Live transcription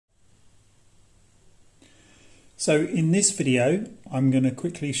So in this video, I'm going to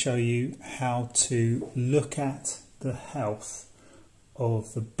quickly show you how to look at the health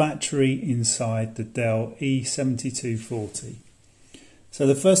of the battery inside the Dell E7240. So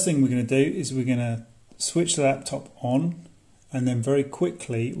the first thing we're going to do is we're going to switch the laptop on, and then very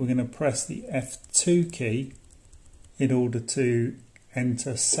quickly we're going to press the F2 key in order to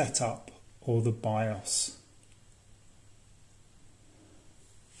enter setup or the BIOS.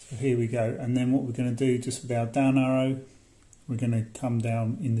 So here we go, and then what we're going to do, just with our down arrow, we're going to come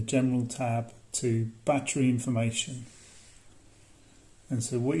down in the general tab to battery information. And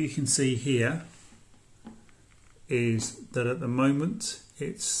so what you can see here is that at the moment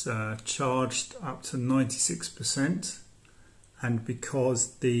it's charged up to 96%, and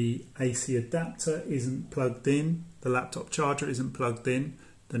because the AC adapter isn't plugged in, the laptop charger isn't plugged in,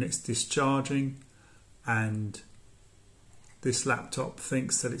 then it's discharging, and this laptop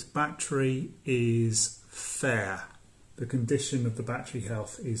thinks that its battery is fair. The condition of the battery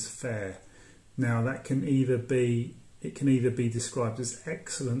health is fair. Now that can either be described as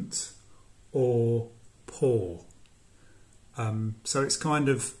excellent or poor. So it's kind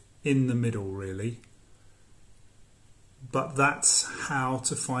of in the middle really. But that's how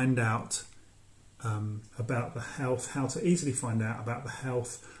to find out about the health, how to easily find out about the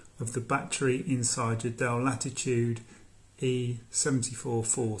health of the battery inside your Dell Latitude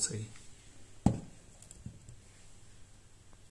E7440.